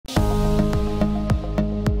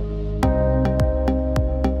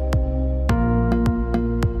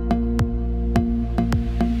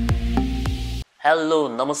Hello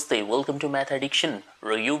नमस्ते welcome to math addiction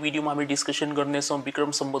र यो भिडियोमा हामी डिस्कसन गर्नेछौँ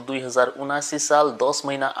विक्रम सम्वत 2079 साल 10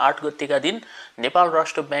 महिना 8 गतेका दिन नेपाल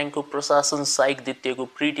राष्ट्र ब्याङ्कको प्रशासन सहायक द्वितीयको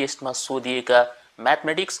प्रिटेस्टमा सोधिएका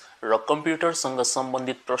म्याथमेटिक्स र कम्प्युटरसँग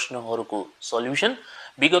सम्बन्धित प्रश्नहरूको सल्युसन।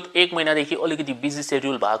 विगत 1 महिनादेखि अलिकति बिजी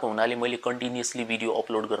शेड्युल भएको हुनाले मैले कन्टिन्युअसली भिडियो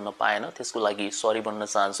अपलोड गर्न पाएन, त्यसको लागि सरी भन्न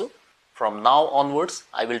चाहन्छु। From now onwards,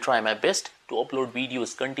 I will try my best to upload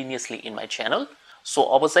videos continuously in my channel. So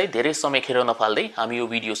अब चाहिँ धेरै समय खेर नफाल्दै हामी यो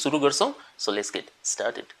भिडियो सुरु गर्छौं। So let's get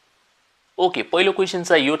started. Okay, पहिलो क्वेशन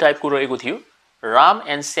चाहिँ यो टाइपको रहेको थियो। Ram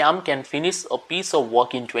and Shyam can finish a piece of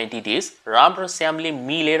work in 20 days. Ram र श्यामले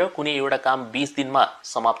मिलेर कुनै एउटा काम 20 दिनमा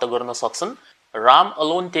समाप्त गर्न सक्छन्। Ram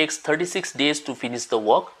alone takes 36 days to finish the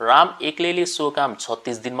work. Ram एक्लैले so काम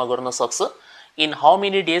 36 दिनमा गर्न सक्छ। In how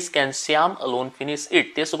many days can Shyam alone finish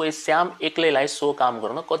it? त्यसो भए श्याम एक्लैलाई सो काम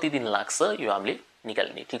गर्न कति दिन लाग्छ यो हामीले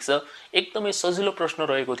निकाल्ने। ठीक छ, एकदमै सजिलो प्रश्न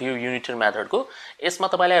रहेको थियो युनिटर मेथडको। यसमा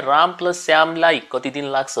तपाईलाई राम प्लस श्यामलाई कति दिन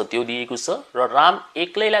लाग्छ त्यो दिएको छ र राम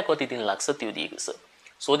एक्लैलाई कति दिन लाग्छ त्यो दिएको छ।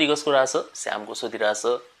 सोधी कसको रहेछ? श्यामको सोधिरहेछ।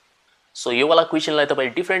 सो यो वाला क्वेशनलाई तपाई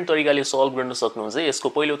डिफरेन्ट तरिकाले सल्भ गर्न सक्नुहुन्छ। यसको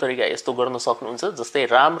पहिलो तरिका यस्तो गर्न सक्नुहुन्छ, जस्तै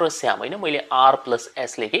राम र श्याम हैन, मैले r +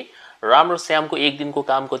 s लेखे। राम र श्यामको एक दिनको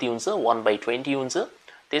काम कति हुन्छ? 1/20 हुन्छ।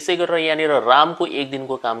 त्यसै गरेर यहाँनिर रामको एक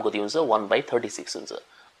दिनको काम कति हुन्छ? 1/36 हुन्छ।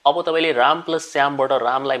 अब तपाईले राम प्लस श्यामबाट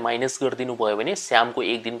रामलाई माइनस गरिदिनु भयो भने श्यामको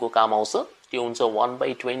एक दिनको काम आउँछ, त्यो हुन्छ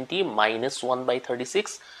 1/20 -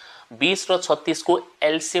 1/36। 20 र 36 को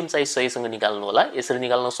एलसीएम चाहिँ सहीसँग निकाल्नु होला। यसरी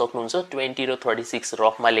निकाल्न सक्नुहुन्छ। 20 र 36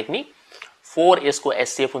 रफमा लेख्ने। 4 यसको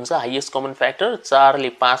एचसीएफ हुन्छ, हाईएस्ट कमन फ्याक्टर। 4 ले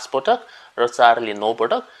 5 पटक र 4 ले 9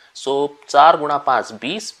 पटक। सो 4 गुणा 5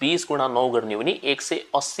 20, 20 गुणा 9 गर्ने हो भने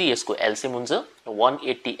 180 यसको एलसीएम हुन्छ।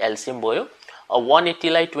 180 एलसीएम भयो। अब 180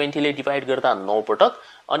 लाई 20 ले डिवाइड गर्दा 9 पटक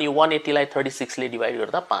अनि 180 लाई 36 ले डिवाइड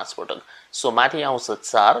गर्दा 5 पटक। सो माथि आउँछ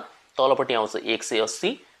 4, तलपट्टि आउँछ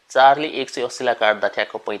 180। 4 ले 180 लाई काट्दा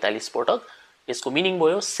ठ्याक्क 45 पटक। यसको मिनिङ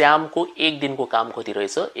भयो श्यामको एक दिनको काम कति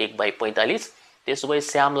रहेछ? 1/45। त्यसो भए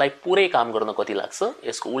श्यामलाई पुरै काम गर्न कति लाग्छ?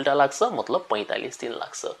 यसको उल्टा लाग्छ, मतलब 45 दिन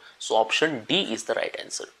लाग्छ। So option D is the right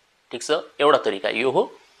answer. ठीक छ, एउटा तरिका यो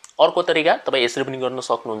हो। अर्को तरिका तपाई यसरी पनि गर्न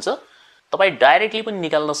सक्नुहुन्छ। तपाई डाइरेक्टली पनि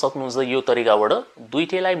निकाल्न सक्नुहुन्छ यो तरिकाबाट।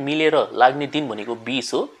 दुईटैलाई मिलेर लाग्ने दिन भनेको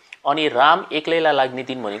 20 हो अनि राम एक्लैलाई लाग्ने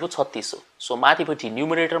दिन भनेको 36 हो। सो माथिपट्टि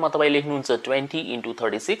न्युमरेटरमा तपाई लेख्नुहुन्छ 20 *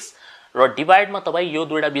 36 र डिवाइडमा तपाई यो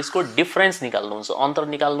दुईटा बीचको डिफरेन्स निकाल्नुहुन्छ, अन्तर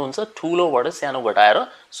निकाल्नुहुन्छ। ठूलोबाट सानो घटाएर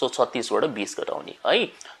सो 36 बाट 20 घटाउने है।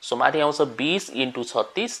 सो माथि आउँछ 20 *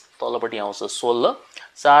 36, तलपट्टि आउँछ 16।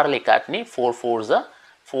 4 ले काट्ने, 4 4 जा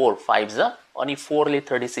 4 5 जा अनि 4 ले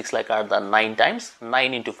 36 लाई काट्दा 9 टाइम्स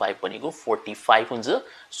 9 * 5 भनेको 45 हुन्छ।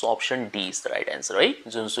 So option D is the right answer है।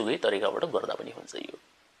 जुनसुकै तरिकाबाट गर्दा पनि हुन्छ यो।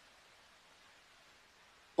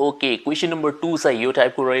 ओके, क्वेशन नम्बर 2 चाहिँ यो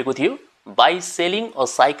टाइपको रहेको थियो। By selling a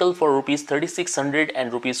cycle for ₹3600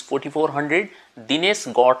 and ₹4400, Dinesh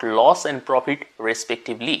got loss and profit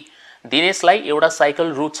respectively. दिनेशलाई एउटा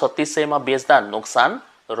साइकल रु 3600 मा बेच्दा नोक्सान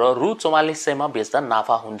र रु 4400 मा बेच्दा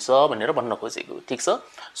नाफा हुन्छ भनेर भन्न खोजेको। ठीक छ,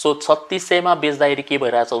 सो 3600 मा बेच्दाखेरि के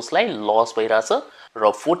भइराछ? उसलाई लस भइराछ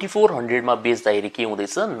र 4400 मा बेच्दाखेरि के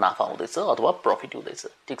हुँदैछ? नाफा हुँदैछ अथवा प्रॉफिट हुँदैछ।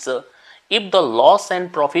 ठीक छ, if the loss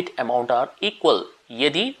and profit amount are equal,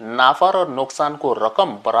 यदि नाफा र नोक्सानको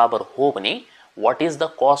रकम बराबर हो भने what is the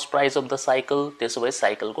cost price of the cycle? त्यसो भए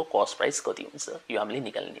साइकलको कस्ट प्राइस कति हुन्छ यो हामीले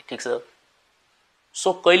निकाल्ने। ठीक छ,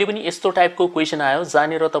 सो कहिले पनि यस्तो टाइपको क्वेशन आयो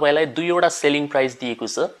जहाँनिर तपाईलाई दुईवटा सेलिङ प्राइस दिएको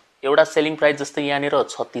छ। एउटा सेलिङ प्राइस जस्तै यहाँनिर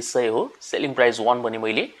 3600 हो, सेलिङ प्राइस 1 भने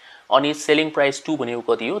मैले, अनि सेलिङ प्राइस 2 भनेको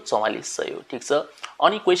कति हो? 4400 हो। ठीक छ,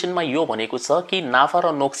 अनि क्वेशनमा यो भनेको छ कि नाफा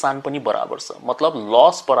र नोक्सान पनि बराबर छ, मतलब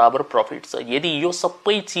लस बराबर प्रॉफिट छ। यदि यो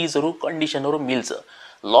सबै चीजहरु कन्डिसनहरु मिल्छ,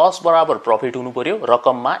 लस बराबर प्रॉफिट हुनु पर्यो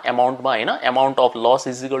रकममा, अमाउन्टमा हैन, amount of loss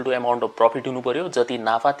is equal to amount of profit हुनु पर्यो। जति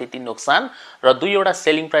नाफा त्यति नोक्सान र दुईवटा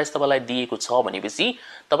सेलिङ प्राइस तपाईलाई दिएको छ भनेपछि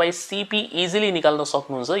तपाई सीपी इजिली निकाल्न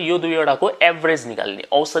सक्नुहुन्छ। यो दुईवटाको एभरेज निकाल्ने,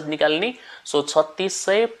 औसत निकाल्ने। सो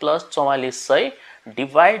 3600 + 4400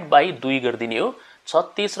 डिवाइड बाइ 2 गरिदिने हो।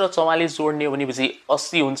 36 र 44 जोड्ने हो भनेपछि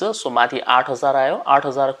 80 हुन्छ। सो माथि 8000 आयो,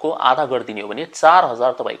 8000 को आधा गरिदिने हो भने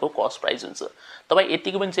 4000 तपाईको कस्ट प्राइस हुन्छ। तपाई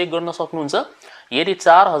यतिको पनि चेक गर्न सक्नुहुन्छ। यदि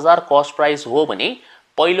 4000 कस्ट प्राइस हो भने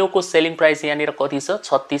पहिलोको सेलिङ प्राइस यहाँनिर कति छ?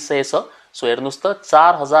 3600 छ। सो हेर्नुस् त,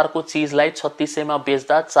 4000 को चीजलाई 3600 मा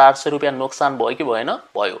बेच्दा 400 रुपैयाँ नोक्सान भयो कि भएन?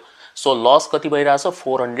 भयो। सो लस कति भइराछ?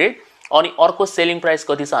 400। अनि अर्को सेलिङ प्राइस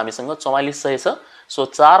कति छ हामीसँग? 4400 छ। सो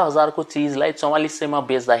 4000 को चीजलाई 4400 मा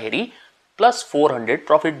बेच्दाखेरि प्लस 400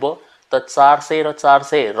 प्रॉफिट भयो। त 400 र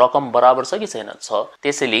 400 रकम बराबर छ कि छैन? छ।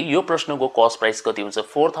 त्यसैले यो प्रश्नको कस्ट प्राइस कति हुन्छ?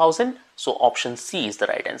 4000। So option C is the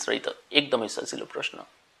right answer है त। एकदमै सजिलो प्रश्न।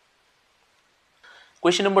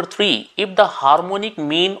 Question number 3. If the harmonic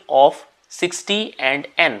mean of 60 and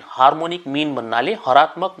n, harmonic mean भन्नाले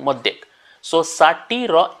हरात्मक मध्यक, so 60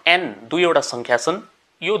 र n दुईवटा संख्या छन्,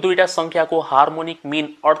 यो दुईटा संख्याको हार्मोनिक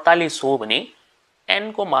मिन 48 हो भने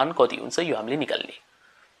n को मान कति हुन्छ यो हामीले निकाल्ने।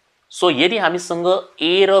 सो यदि हामीसँग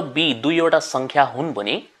a र b दुईवटा संख्या हुन्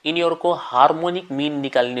भने यिनीहरुको हार्मोनिक मिन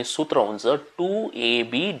निकाल्ने सूत्र हुन्छ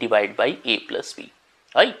 2ab divide by a plus b,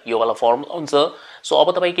 है यो वाला फर्मुला हुन्छ। सो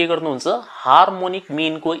अब तपाई के गर्नुहुन्छ, हार्मोनिक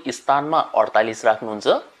मिन को स्थानमा 48 राख्नुहुन्छ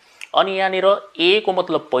अनि यहाँनिर a को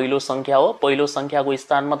मतलब पहिलो संख्या हो, पहिलो संख्याको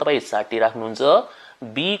स्थानमा तपाई 60 राख्नुहुन्छ,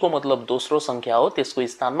 b को मतलब दोस्रो संख्या हो, त्यसको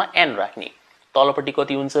स्थानमा n राख्ने। तलपट्टि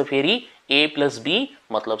कति हुन्छ फेरि a प्लस b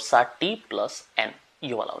मतलब 60 प्लस n,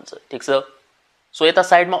 यो वाला हुन्छ, ठीक छ। सो यता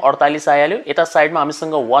साइडमा 48 आइहाल्यो, यता साइडमा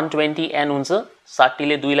हामीसँग 120 n हुन्छ, 60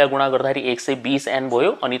 ले 2 लाई गुणा गर्दाखेरि 120 n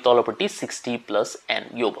भयो अनि तलपट्टि 60 प्लस n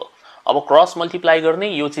यो भयो। अब क्रस मल्टिप्लाई गर्ने,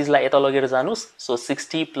 यो चीजलाई यता लगेर जानुस्। So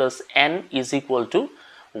 60 plus n is equal to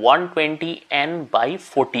 120 n by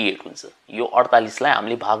 48 हुन्छ। यो 48 लाई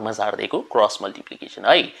हामीले भागमा झार्दिएको क्रस मल्टिप्लिकेसन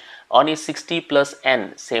है। अनि 60 plus n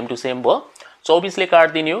same to same भयो, 24 ले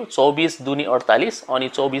काट्दिने हो, 24 दुनी 48 अनि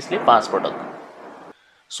 24 ले 5 पटक।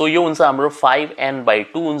 सो यो हुन्छ हाम्रो 5n बाइ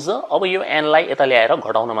 2 हुन्छ। अब यो n लाई यता ल्याएर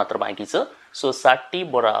घटाउन मात्र बाँकी छ। सो 60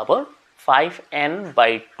 बराबर 5n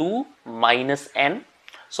by 2 minus n।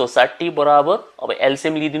 So 60 बराबर अब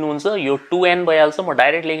एलसीएम लिदिनु हुन्छ, यो 2n भइहाल्छ, म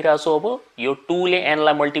डाइरेक्ट लेखिरहेको छु। अब यो 2 ले n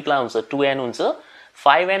लाई मल्टिप्लाई हुन्छ 2n हुन्छ,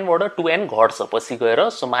 5n बाट 2n घट्छ पछि गएर।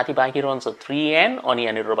 सो माथि बाँकी रहन्छ 3n अनि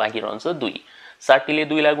यहाँनिर बाँकी रहन्छ 2। 60 ले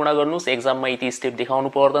 2 लाई गुणा गर्नुस्, एक्जाममा यति स्टेप देखाउनु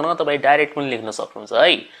पर्दैन, तपाई डाइरेक्ट पनि लेख्न सक्नुहुन्छ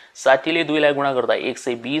है। 60 ले 2 लाई गुणा गर्दा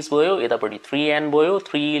 120 भयो, यतापट्टि 3n भयो,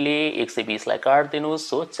 3 ले 120 लाई काट दिनुस्,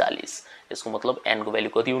 सो 40। यसको मतलब n को भ्यालु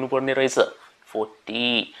कति हुनु पर्ने रहेछ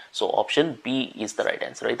 40। So option be is the right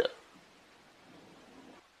answer है त।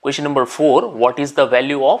 Question number 4, what is the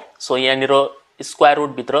value of, so यहाँनिर स्क्वायर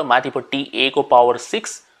रुट भित्र माथिपट्टि a को पावर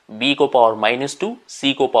 6, b को पावर -2,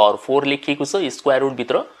 c को पावर 4 लेखिएको छ स्क्वायर रुट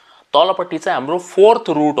भित्र। तलपट्टि चाहिँ हाम्रो फोर्थ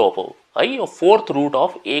रुट अफ हो है, यो फोर्थ रुट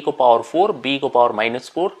अफ a को पावर 4, b को पावर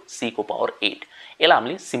 -4, c को पावर 8। यसलाई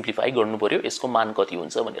हामीले सिम्प्लिफाई गर्नु पर्यो, यसको मान कति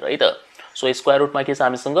हुन्छ भनेर है त। सो स्क्वायर रुटमा के छ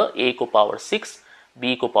हामीसँग a को पावर 6,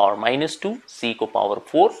 b को पावर -2, c को पावर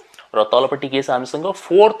 4 र तलपट्टि के छ हामीसँग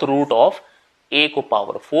फोर्थ रुट अफ a को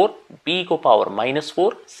पावर 4, b को पावर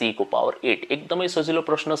 -4, c को पावर 8। एकदमै सजिलो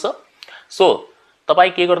प्रश्न छ। सो तपाई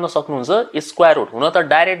के गर्न सक्नुहुन्छ, स्क्वायर रुट हुन त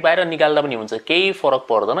डाइरेक्ट बाहिर निकाल्दा पनि हुन्छ, केही फरक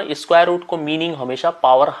पर्दैन। स्क्वायर रुट को मिनिङ हमेशा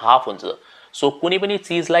पावर हाफ हुन्छ। सो कुनै पनि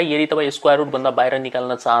चीजलाई यदि तपाई स्क्वायर रुट भन्दा बाहिर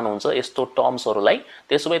निकाल्न चाहनुहुन्छ यस्तो टर्म्सहरुलाई,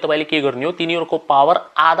 त्यसो भए तपाईले के गर्ने हो, तिनीहरुको पावर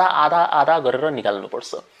आधा आधा आधा गरेर निकाल्नु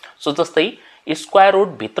पर्छ। सो जस्तै स्क्वायर रुट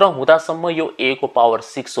भित्र हुँदासम्म यो a को पावर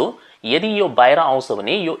 6 हो, यदि यो बाहिर आउँछ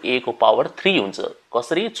भने यो a को पावर 3 हुन्छ।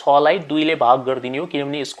 कसरी 6 लाई 2 ले भाग गर्दिने हो,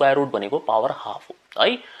 किनभने स्क्वायर रुट भनेको पावर हाफ हो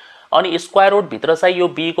है। अनि स्क्वायर रुट भित्र चाहिँ यो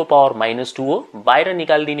b को पावर -2 हो, बाहिर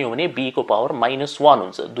निकाल्दिने हो भने b को पावर -1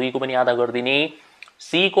 हुन्छ, 2 को पनि आधा गर्दिने,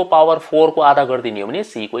 c को पावर 4 को आधा गर्दिने हो भने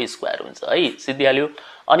c को स्क्वायर हुन्छ है, सिद्धिहाल्यो।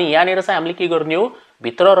 अनि यहाँनिर चाहिँ हामीले के गर्ने हो,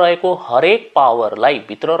 भित्र रहेको हरेक पावरलाई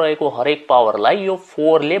यो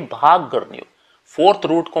 4 ले भाग गर्ने हो। फोर्थ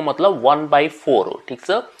रुट को मतलब 1/4 हो, ठीक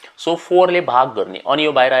छ। सो 4 ले भाग गर्ने अनि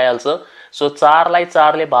यो बाहिर आइहाल्छ। सो 4 लाई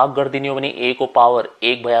 4 ले भाग गर्दिने हो भने a को पावर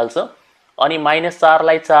 1 भइहाल्छ अनि -4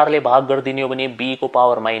 लाई 4 ले भाग गर्दिने हो भने b को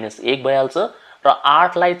पावर -1 भइहाल्छ र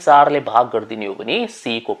 8 लाई 4 ले भाग गर्दिने हो भने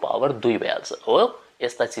c को पावर 2 भइहाल्छ हो।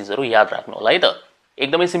 यस्ता चीजहरु याद राख्नु होला है त,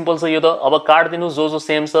 एकदमै सिम्पल छ यो त। अब काट दिनु जो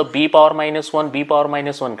सेम छ, b पावर -1 b पावर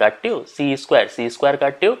 -1 काट्यो, c स्क्वायर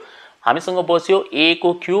काट्यो, हामीसँग बच्यो a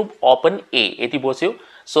को क्यूब अपन a यति बच्यो।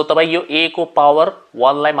 सो तपाई यो a को पावर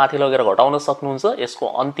 1 लाई माथि लगेर घटाउन सक्नुहुन्छ, यसको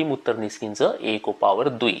अन्तिम उत्तर निस्किन्छ a को पावर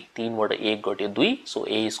 2, 3 बाट 1 घट्यो 2, सो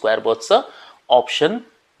a स्क्वायर बच्छ। Option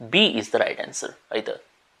b is the right answer है त।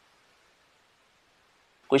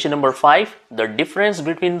 Question number 5. The difference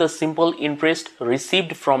between the simple interest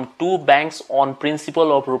received from two banks on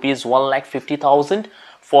principal of rupees 1,50,000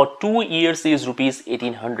 for 2 years is rupees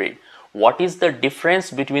 1,800. What is the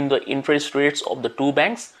difference between the interest rates of the two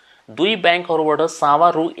banks? दुई बैंकहरुबाट सावा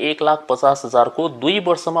रु 1,50,000 को 2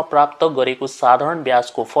 वर्षमा प्राप्त गरेको साधारण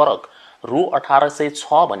ब्याजको फरक रु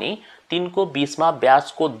 1,806 भने तिनको बीचमा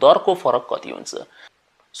ब्याजको दरको फरक कति हुन्छ?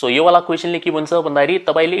 सो यो वाला क्वेशनले के भन्छ भन्दाखेरि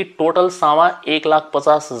तपाईले टोटल सावा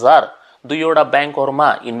 1,50,000 दुईवटा बैंकहरुमा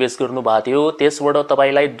इन्भेस्ट गर्नु भएको थियो, त्यसबाट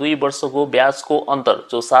तपाईलाई 2 वर्षको ब्याजको अन्तर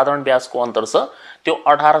जो साधारण ब्याजको अन्तर छ त्यो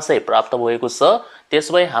 1,800 प्राप्त भएको छ।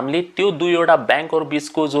 त्यसैले हामीले त्यो दुईवटा बैंकहरु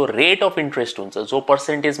बीचको जो रेट अफ इन्ट्रेस्ट हुन्छ, जो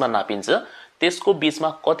पर्सेन्टेजमा नापिन्छ, त्यसको बीचमा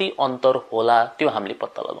कति अन्तर होला त्यो हामीले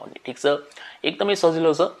पत्ता लगाउने, ठीक छ। एकदमै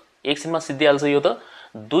सजिलो छ, एकछिनमा सिद्धिहाल्छ यो त।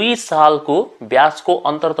 2 सालको ब्याजको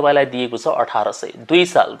अन्तर तपाईलाई दिएको छ 1800 2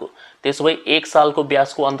 सालको त्यसो भए 1 सालको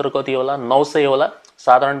ब्याजको अन्तर कति होला 900 होला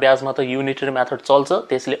साधारण ब्याजमा त युनिटरी मेथड चल्छ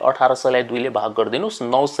त्यसले 1800 लाई 2 ले भाग गर्दिनुस्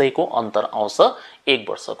 900 को अन्तर आउँछ 1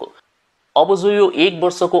 वर्षको अब जो यो 1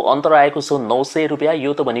 वर्षको अन्तर आएको छ 900 रुपैयाँ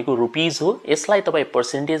यो त भनेको रुपीज हो यसलाई तपाई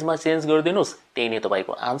पर्सेन्टेजमा चेन्ज गर्दिनुस् त्यही नै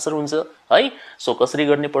तपाईको आन्सर हुन्छ है सो कसरी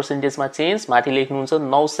गर्ने पर्सेन्टेजमा चेन्ज माथि लेख्नुहुन्छ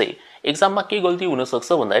 900 एक्जाममा के गल्ती हुन सक्छ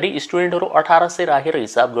भन्दाखेरि स्टुडेन्टहरु 1800 राखेर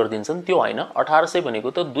हिसाब गर्दिन्छन् त्यो हैन 1800 भनेको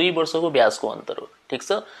त 2 वर्षको ब्याजको अन्तर हो ठीक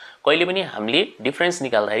छ कहिले पनि हामीले डिफरेन्स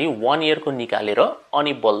निकाल्दाखेरि 1 इयर को निकालेर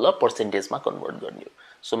अनि बल्ल पर्सेन्टेजमा कन्भर्ट गर्ने हो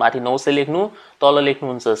सो माथि 900 लेख्नु तल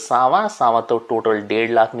लेख्नुहुन्छ सावा त टोटल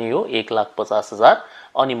 1.5 लाख नै हो 1,50,000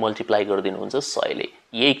 अनि मल्टिप्लाई गर्दिनुहुन्छ 100 ले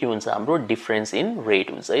यही के हुन्छ हाम्रो डिफरेन्स इन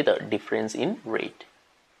रेट हुन्छ है त डिफरेन्स इन रेट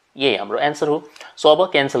यही हाम्रो आन्सर हो सो अब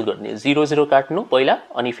क्यान्सल गर्ने 0 0 काट्नु पहिला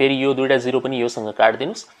अनि फेरि यो दुईटा 0 पनि योसँग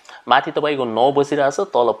काट्दिनुस् माथि तपाईको 9 बसिरहेछ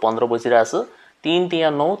तल 15 बसिरहेछ 3 तिया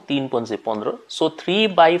 9 3 5 15 सो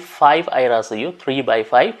 3/5 आइरहेछ यो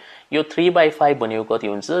 3/5 यो 3/5 भनेको कति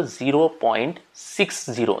हुन्छ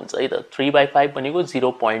 0.60 हुन्छ है त 3/5 भनेको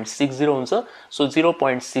 0.60 हुन्छ सो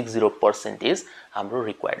 0.60% हाम्रो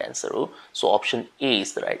रिक्वायर्ड आन्सर हो so option A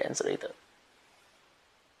is the right answer है त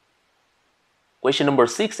क्वेशन नम्बर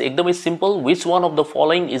 6 एकदमै simple which one of the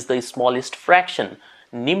following is the smallest fraction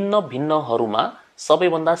निम्न भिन्नहरुमा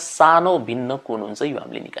सबैभन्दा सानो भिन्न कुन हुन्छ यो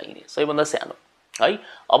हामीले निकाल्ने सबैभन्दा सानो है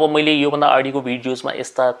अब मैले यो भन्दा अगाडिको भिडियोजमा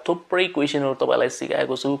यस्ता थुप्रै क्वेशनहरु तपाईलाई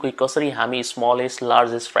सिकाएको छु कि कसरी हामी स्मलेस्ट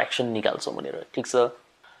लार्जेस्ट फ्र्याक्सन निकाल्छौं भनेर ठीक छ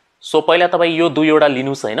सो पहिला तपाई यो दुईवटा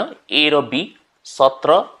लिनुस् हैन a र b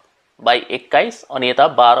 17/21 अनि यता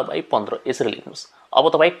 12/15 यसरी लेख्नुस् अब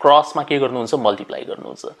तपाई क्रसमा के गर्नुहुन्छ मल्टिप्लाई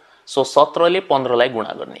गर्नुहुन्छ सो 17 ले 15 लाई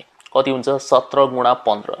गुणा गर्ने कति हुन्छ 17 गुणा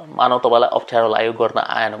 15 मानौ तपाईलाई अप्ठ्यारो लाग्यो गर्न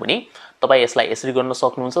आएन भने तपाई यसलाई यसरी गर्न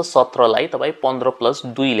सक्नुहुन्छ 17 लाई तपाई 15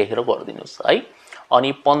 + 2 लेखेर गर्दिनुस् है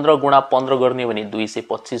अनि 15 गुणा 15 गर्ने भने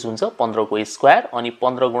 225 हुन्छ 15 को स्क्वायर अनि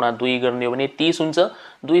 15 गुणा 2 गर्ने भने 30 हुन्छ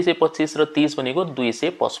 225 र 30 भनेको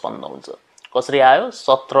 255 हुन्छ कसरी आयो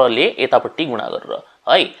 17 ले यतापट्टि गुणा गरेर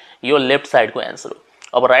है यो लेफ्ट साइडको आन्सर हो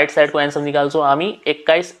अब राइट साइडको आन्सर निकाल्छौं हामी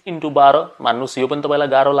 21 * 12 मान्नुस् यो पनि तपाईलाई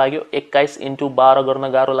गाह्रो लाग्यो 21 * 12 गर्न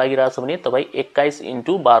गाह्रो लागिरहेछ भने तपाई 21 *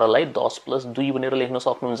 12 लाई 10 + 2 भनेर लेख्न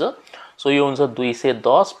सक्नुहुन्छ सो यो हुन्छ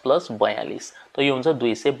 210 + 42 त यो हुन्छ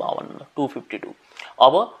 252 252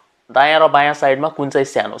 अब दायाँ र बायाँ साइडमा कुन चाहिँ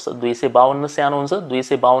सानो छ 252 सानो हुन्छ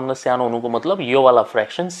 252 सानो हुनुको मतलब यो वाला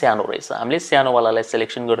फ्र्याक्सन सानो रहेछ हामीले सानो वालालाई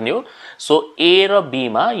सिलेक्सन गर्ने हो सो a र b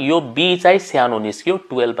मा यो b चाहिँ सानो निस्क्यो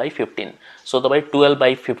 12/15 सो तपाई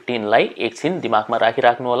 12/15 लाई एकछिन दिमागमा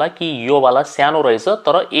राखिराख्नु होला कि यो वाला सानो रहेछ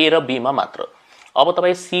तर a र b मा मात्र अब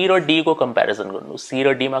तपाई c र d को कम्प्यारिजन गर्नु c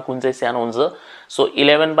र d मा कुन चाहिँ सानो हुन्छ सो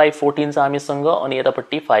 11/14 छ हामीसँग अनि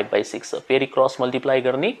यतापट्टि 5/6 छ फेरि क्रस मल्टिप्लाई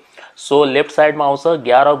गर्ने सो लेफ्ट साइडमा आउँछ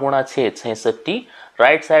 11 गुणा 6 66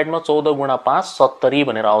 राइट साइडमा 14 गुणा 5 70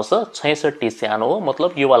 भनेर आउँछ 66 सानो हो मतलब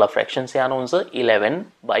यो वाला फ्र्याक्सन सानो हुन्छ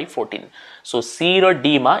 11/14 सो c र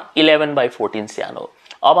d मा 11/14 सानो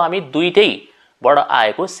अब हामी दुईटैबाट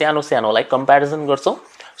आएको सानो सानोलाई कम्प्यारिजन गर्छौं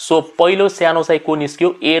सो पहिलो सानो चाहिँ को निस्क्यो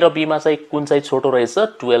a र b मा चाहिँ कुन चाहिँ छोटो रहेछ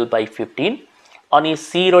 12/15 अनि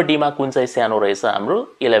c र d मा कुन चाहिँ सानो रहेछ हाम्रो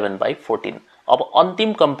 11/14 अब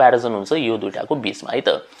अन्तिम कम्प्यारिजन हुन्छ यो दुईटाको बीचमा है त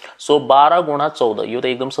सो 12 गुणा 14 यो त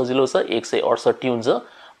एकदम सजिलो छ 168 हुन्छ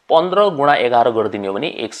 15 गुणा 11 गर्दिने हो भने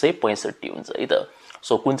 165 हुन्छ है त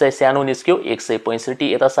सो कुन चाहिँ सानो निस्क्यो 165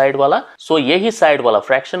 यता साइड वाला सो यही साइड वाला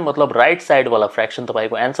फ्र्याक्सन मतलब राइट साइड वाला फ्र्याक्सन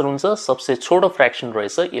तपाईको आन्सर हुन्छ सबसे छोटो फ्र्याक्सन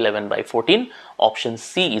रहेछ 11/14 option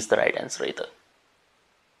C is the right answer है त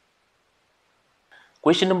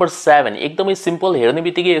क्वेशन नम्बर 7 एकदमै सिम्पल हेर्ने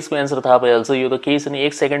बित्तिकै यसको आन्सर थाहा भइहाल्छ यो त केही छैन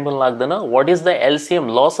 1 सेकेन्ड पनि लाग्दैन what is the LCM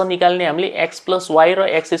loss निकाल्ने हामीले x + y र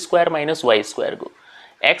x² - y² को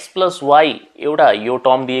x + y एउटा यो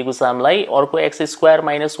टर्म दिएको छ हामीलाई अर्को x² -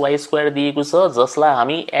 y² दिएको छ जसलाई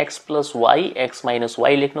हामी x + y x -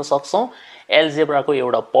 y लेख्न सक्छौं एल्जेब्रा को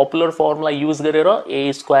एउटा पपुलर फर्मुला युज गरेर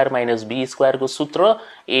a² - b² को सूत्र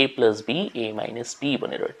a + b a - b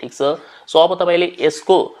भनेर ठीक छ सो अब तपाईले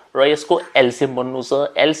यसको र यसको एलसीएम भन्नु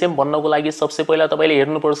छ एलसीएम भन्नको लागि सबसे पहिला तपाईले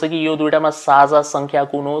हेर्नु पर्छ कि यो दुईटामा साझा संख्या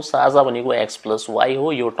कुन हो साझा भनेको x + y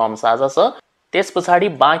हो यो टर्म साझा छ त्यसपछि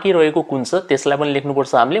बाँकी रहेको कुन छ त्यसलाई पनि लेख्नु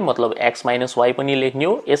पर्छ हामीले मतलब x - y पनि लेख्ने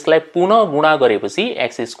हो यसलाई पुनः गुणा गरेपछि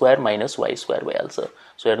x² - y² भइहाल्छ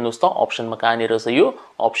सो हेर्नुस् त अप्सनमा कहाँनिर छ यो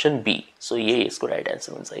अप्सन बी सो यही यसको राइट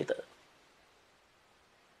आन्सर हुन्छ है त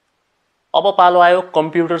अब पालो आयो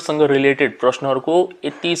कम्प्युटर सँग रिलेटेड प्रश्नहरुको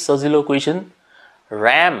यति सजिलो question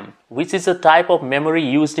RAM which is a type of memory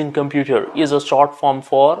used in computer is a short form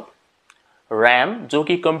for RAM जो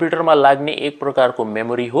कि कम्प्युटरमा लाग्ने एक प्रकारको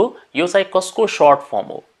मेमोरी हो यो चाहिँ कसको सर्ट फर्म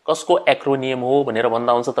हो कसको एक्रोनियम हो भनेर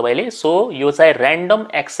भन्दा हुन्छ तपाईले सो यो चाहिँ र्यान्डम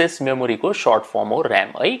एक्सेस मेमोरीको सर्ट फर्म हो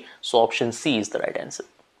र्याम है so option C is the right answer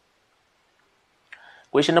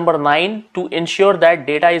Question number 9. To ensure that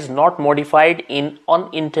data is not modified in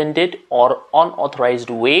unintended or unauthorized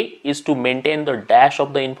way is to maintain the dash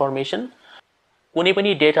of the information. कुनै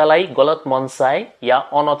पनि डेटालाई गलत मनसाय या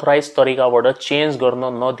unauthorise तरिकाबाट change गर्न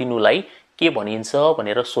नदिनुलाई के भनिन्छ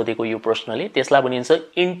भनेर सोधेको यो प्रश्नले त्यसलाई भनिन्छ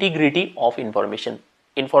integrity of information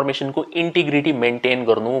इन्फर्मेसनको integrity maintain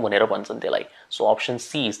गर्नु भनेर भन्छन् त्यसलाई so option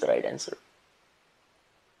C is the right answer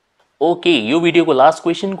okay यो भिडियोको last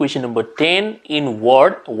question number 10 in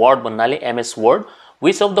word भन्नाले MS word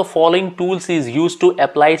which of the following tools is used to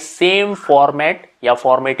apply same format yeah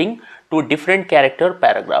formatting to different character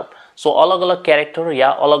paragraph so अलग-अलग character या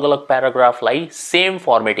अलग-अलग प्याराग्राफलाई same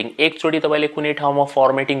formatting एकचोटी तपाईले कुनै ठाउँमा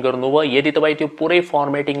formatting गर्नुभयो यदि तपाई त्यो पुरै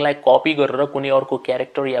फर्मेटिङलाई कपी गरेर कुनै अर्को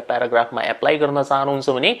क्यारेक्टर या प्याराग्राफमा एप्लाई गर्न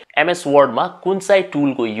चाहनुहुन्छ भने एमएस वर्डमा कुन चाहिँ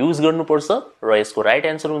टुलको युज गर्नुपर्छ र यसको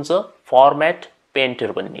राइट आन्सर हुन्छ फर्मेट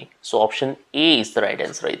पेन्टर भन्ने so option A is the right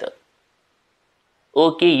answer है त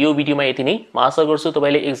ओके यो भिडियोमा यति नै म आशा गर्छु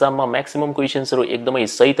तपाईले एक्जाममा म्याक्सिमम क्वेशन्सहरु एकदमै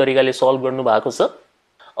सही तरिकाले सल्भ गर्नु भएको छ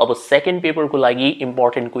अब सेकेन्ड पेपरको लागि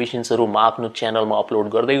इम्पोर्टेन्ट क्वेशन्सहरु म आफ्नो च्यानलमा अपलोड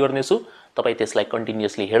गर्दै गर्नेछु तपाई त्यसलाई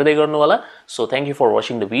कन्टिन्युअसली हेर्दै गर्नु होला so thank you for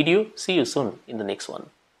watching the video C you soon in the next one